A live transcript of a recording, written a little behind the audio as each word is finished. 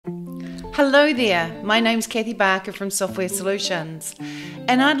Hello there, my name's Kathy Barker from Software Solutions,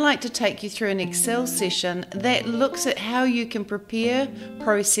 and I'd like to take you through an Excel session that looks at how you can prepare,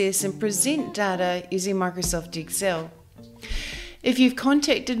 process and present data using Microsoft Excel. If you've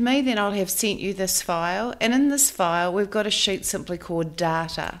contacted me, then I'll have sent you this file, and in this file we've got a sheet simply called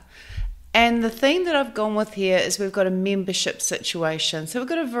data. And the theme that I've gone with here is we've got a membership situation. So we've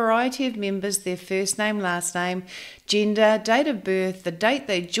got a variety of members, their first name, last name, gender, date of birth, the date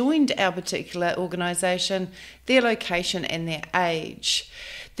they joined our particular organisation, their location and their age.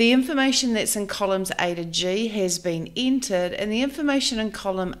 The information that's in columns A to G has been entered, and the information in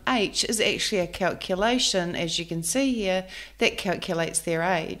column H is actually a calculation, as you can see here, that calculates their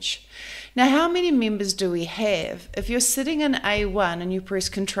age. Now, how many members do we have? If you're sitting in A1 and you press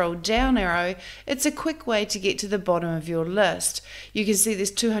Control down arrow, it's a quick way to get to the bottom of your list. You can see there's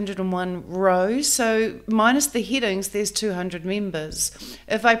 201 rows, so minus the headings, there's 200 members.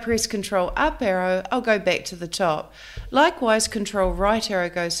 If I press Control up arrow, I'll go back to the top. Likewise, Control right arrow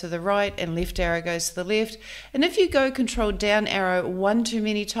goes to the right and left arrow goes to the left. And if you go Control down arrow one too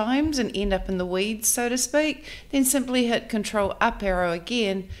many times and end up in the weeds, so to speak, then simply hit Control up arrow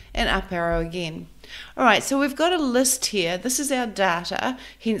again and up arrow again. Alright, so we've got a list here. This is our data,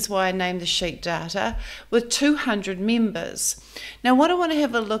 hence why I named the sheet data, with 200 members. Now what I want to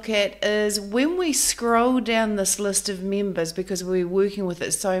have a look at is when we scroll down this list of members, because we're working with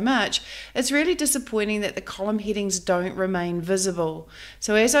it so much, it's really disappointing that the column headings don't remain visible.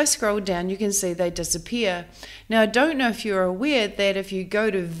 So as I scroll down, you can see they disappear. Now I don't know if you're aware that if you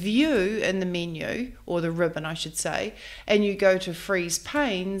go to View in the menu, or the ribbon I should say, and you go to Freeze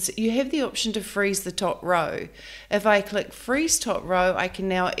Panes, you have the option to freeze the top row. If I click Freeze Top Row, I can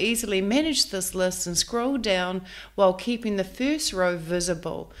now easily manage this list and scroll down while keeping the first row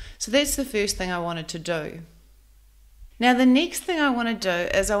visible. So that's the first thing I wanted to do. Now the next thing I want to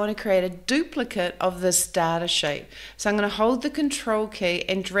do is I want to create a duplicate of this data sheet. So I'm going to hold the Control key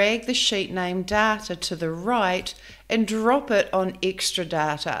and drag the sheet name data to the right and drop it on extra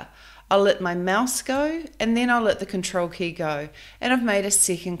data. I'll let my mouse go and then I'll let the Control key go, and I've made a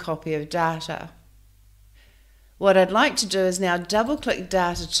second copy of data. What I'd like to do is now double click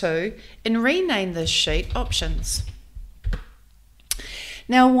Data 2 and rename this sheet Options.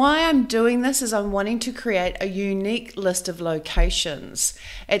 Now why I'm doing this is I'm wanting to create a unique list of locations.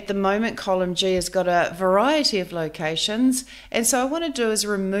 At the moment column G has got a variety of locations, and so what I want to do is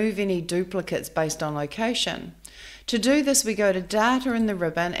remove any duplicates based on location. To do this, we go to Data in the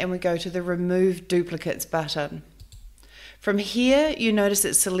ribbon and we go to the Remove Duplicates button. From here, you notice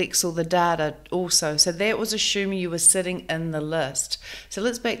it selects all the data also, so that was assuming you were sitting in the list. So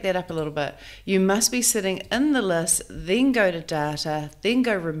let's back that up a little bit. You must be sitting in the list, then go to Data, then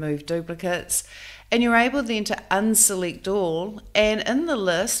go Remove Duplicates, and you're able then to unselect all, and in the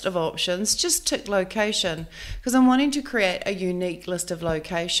list of options, just tick Location, because I'm wanting to create a unique list of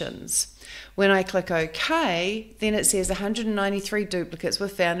locations. When I click OK, then it says 193 duplicates were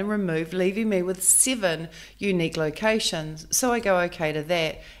found and removed, leaving me with 7 unique locations. So I go OK to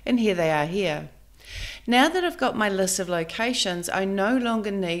that, and here they are here. Now that I've got my list of locations, I no longer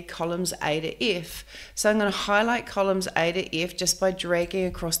need columns A to F. So I'm going to highlight columns A to F just by dragging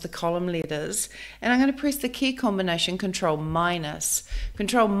across the column letters, and I'm going to press the key combination Control minus.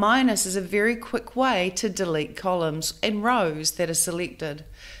 Control minus is a very quick way to delete columns and rows that are selected.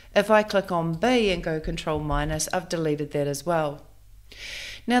 If I click on B and go Control minus, I've deleted that as well.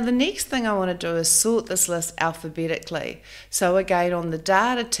 Now the next thing I want to do is sort this list alphabetically. So again, on the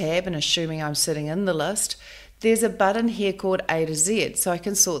Data tab, and assuming I'm sitting in the list, there's a button here called A to Z, so I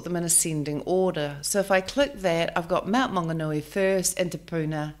can sort them in ascending order. So if I click that, I've got Mount Maunganui first and Te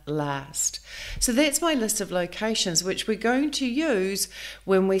Puna last. So that's my list of locations, which we're going to use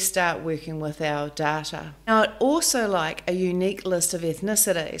when we start working with our data. Now I'd also like a unique list of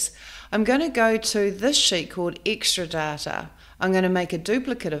ethnicities. I'm going to go to this sheet called Extra Data. I'm going to make a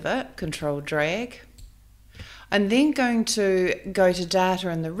duplicate of it, Control Drag. I'm then going to go to Data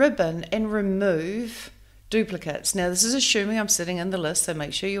in the ribbon and remove duplicates. Now this is assuming I'm sitting in the list, so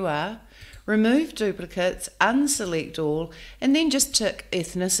make sure you are. Remove duplicates, unselect all, and then just tick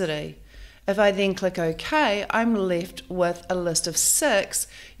ethnicity. If I then click OK, I'm left with a list of 6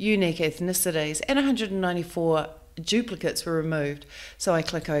 unique ethnicities, and 194 duplicates were removed. So I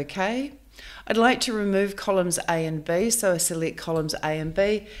click OK. I'd like to remove columns A and B, so I select columns A and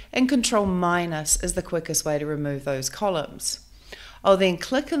B, and Control minus is the quickest way to remove those columns. I'll then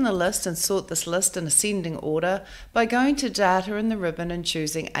click in the list and sort this list in ascending order by going to Data in the ribbon and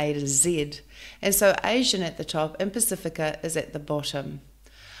choosing A to Z. And so Asian at the top and Pacifica is at the bottom.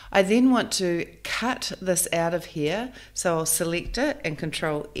 I then want to cut this out of here, so I'll select it and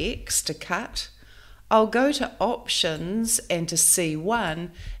Control X to cut. I'll go to Options and to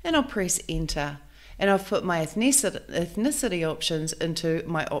C1 and I'll press Enter. And I've put my ethnicity options into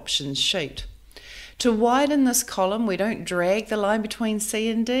my options sheet. To widen this column, we don't drag the line between C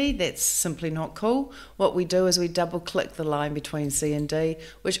and D. That's simply not cool. What we do is we double click the line between C and D,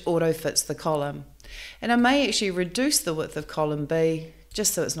 which auto fits the column. And I may actually reduce the width of column B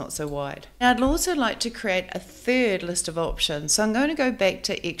just so it's not so wide. Now I'd also like to create a third list of options. So I'm going to go back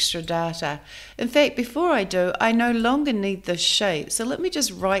to extra data. In fact, before I do, I no longer need this sheet. So let me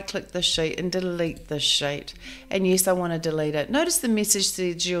just right click the sheet and delete this sheet. And yes, I want to delete it. Notice the message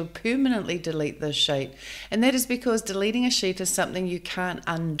says you'll permanently delete this sheet. And that is because deleting a sheet is something you can't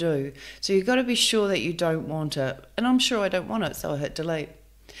undo. So you've got to be sure that you don't want it. And I'm sure I don't want it, so I hit delete.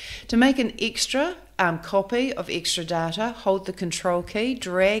 To make an extra copy of extra data, hold the Control key,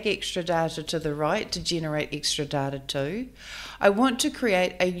 drag extra data to the right to generate extra data 2. I want to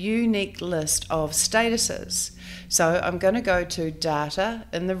create a unique list of statuses. So I'm going to go to Data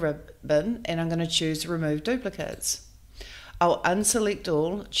in the ribbon and I'm going to choose Remove Duplicates. I'll unselect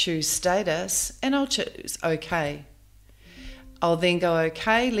all, choose Status, and I'll choose OK. I'll then go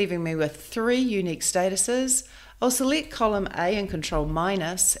OK, leaving me with 3 unique statuses. I'll select column A and Control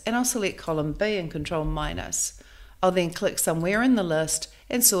minus, and I'll select column B and Control minus. I'll then click somewhere in the list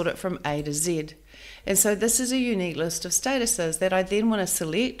and sort it from A to Z. And so this is a unique list of statuses that I then want to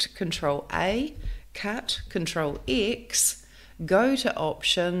select, Control A, cut, Control X, go to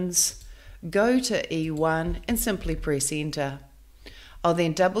Options, go to E1, and simply press Enter. I'll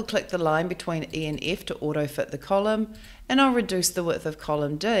then double click the line between E and F to auto fit the column, and I'll reduce the width of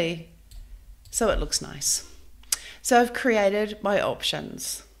column D so it looks nice. So I've created my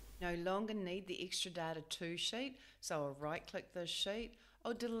options. No longer need the extra data 2 sheet, so I'll right click this sheet,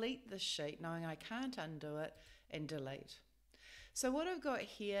 I'll delete this sheet knowing I can't undo it, and delete. So what I've got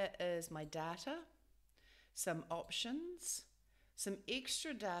here is my data, some options, some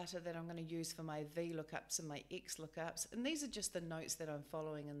extra data that I'm going to use for my V lookups and my X lookups, and these are just the notes that I'm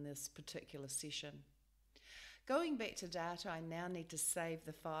following in this particular session. Going back to data, I now need to save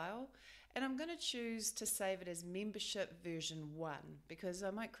the file, and I'm going to choose to save it as membership version 1 because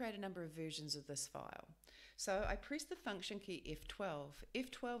I might create a number of versions of this file. So I press the function key F12.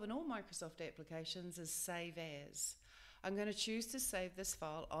 F12 in all Microsoft applications is save as. I'm going to choose to save this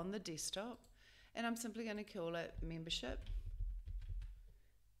file on the desktop, and I'm simply going to call it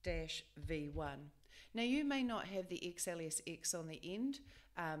membership-v1. Now you may not have the XLSX on the end.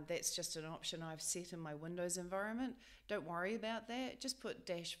 That's just an option I've set in my Windows environment. Don't worry about that. Just put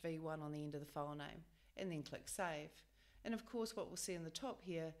 -v1 on the end of the file name and then click Save. And of course what we'll see in the top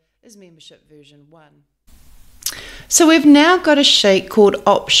here is membership version 1. So we've now got a sheet called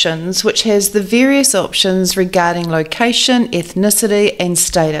Options, which has the various options regarding location, ethnicity, and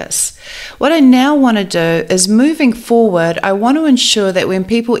status. What I now want to do is, moving forward, I want to ensure that when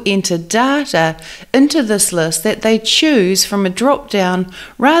people enter data into this list, that they choose from a drop-down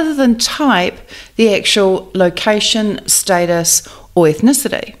rather than type the actual location, status, or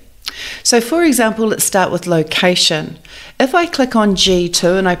ethnicity. So for example, let's start with location. If I click on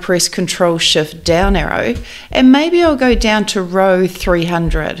G2 and I press Control Shift down arrow, and maybe I'll go down to row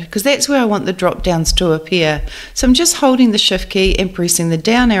 300 because that's where I want the drop downs to appear. So I'm just holding the Shift key and pressing the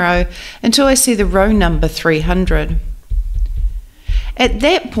down arrow until I see the row number 300. At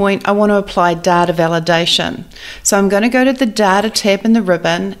that point, I want to apply data validation. So I'm going to go to the Data tab in the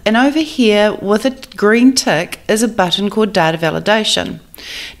ribbon, and over here with a green tick is a button called Data Validation.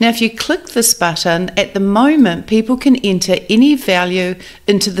 Now if you click this button, at the moment people can enter any value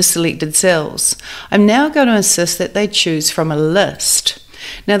into the selected cells. I'm now going to insist that they choose from a list.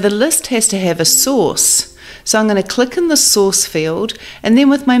 Now the list has to have a source. So I'm going to click in the source field, and then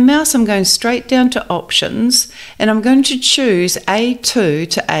with my mouse I'm going straight down to options, and I'm going to choose A2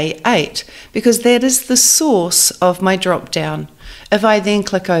 to A8 because that is the source of my drop down. If I then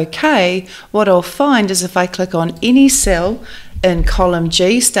click OK, what I'll find is if I click on any cell in column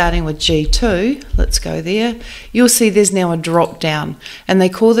G, starting with G2, let's go there, you'll see there's now a drop down, and they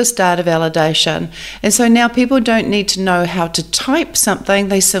call this data validation. And so now people don't need to know how to type something,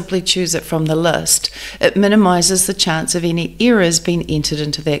 they simply choose it from the list. It minimizes the chance of any errors being entered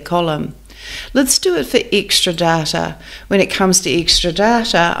into that column. Let's do it for extra data. When it comes to extra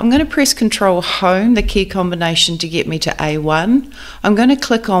data, I'm going to press Control Home, the key combination, to get me to A1. I'm going to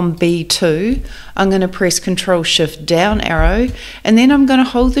click on B2. I'm going to press Control Shift down arrow, and then I'm going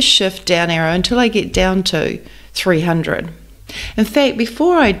to hold the Shift down arrow until I get down to 300. In fact,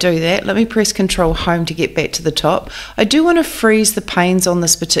 before I do that, let me press Control Home to get back to the top. I do want to freeze the panes on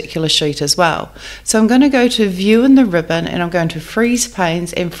this particular sheet as well. So I'm going to go to View in the ribbon and I'm going to freeze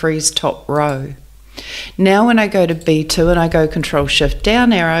panes and freeze top row. Now when I go to B2 and I go Control Shift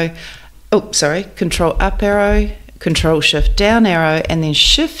down arrow, Control up arrow, Control Shift down arrow, and then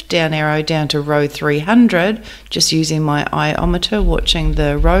Shift down arrow down to row 300, just using my iometer, watching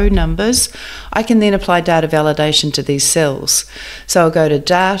the row numbers, I can then apply data validation to these cells. So I'll go to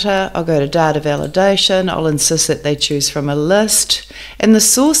Data, I'll go to Data Validation, I'll insist that they choose from a list, and the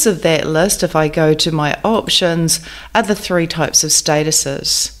source of that list, if I go to my options, are the 3 types of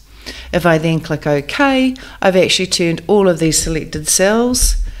statuses. If I then click OK, I've actually turned all of these selected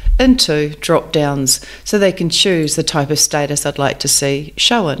cells into drop downs so they can choose the type of status I'd like to see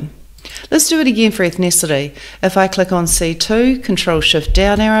shown. Let's do it again for ethnicity. If I click on C2, Control Shift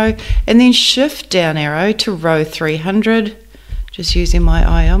down arrow, and then Shift down arrow to row 300, just using my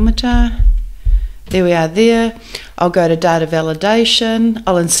iometer. There we are there. I'll go to Data Validation.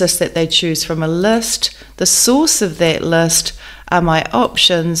 I'll insist that they choose from a list. The source of that list are my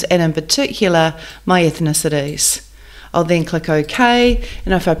options, and in particular, my ethnicities. I'll then click OK,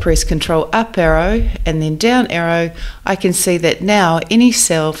 and if I press Control up arrow and then down arrow, I can see that now any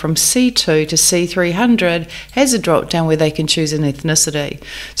cell from C2 to C300 has a drop down where they can choose an ethnicity.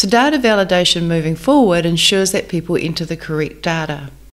 So data validation moving forward ensures that people enter the correct data.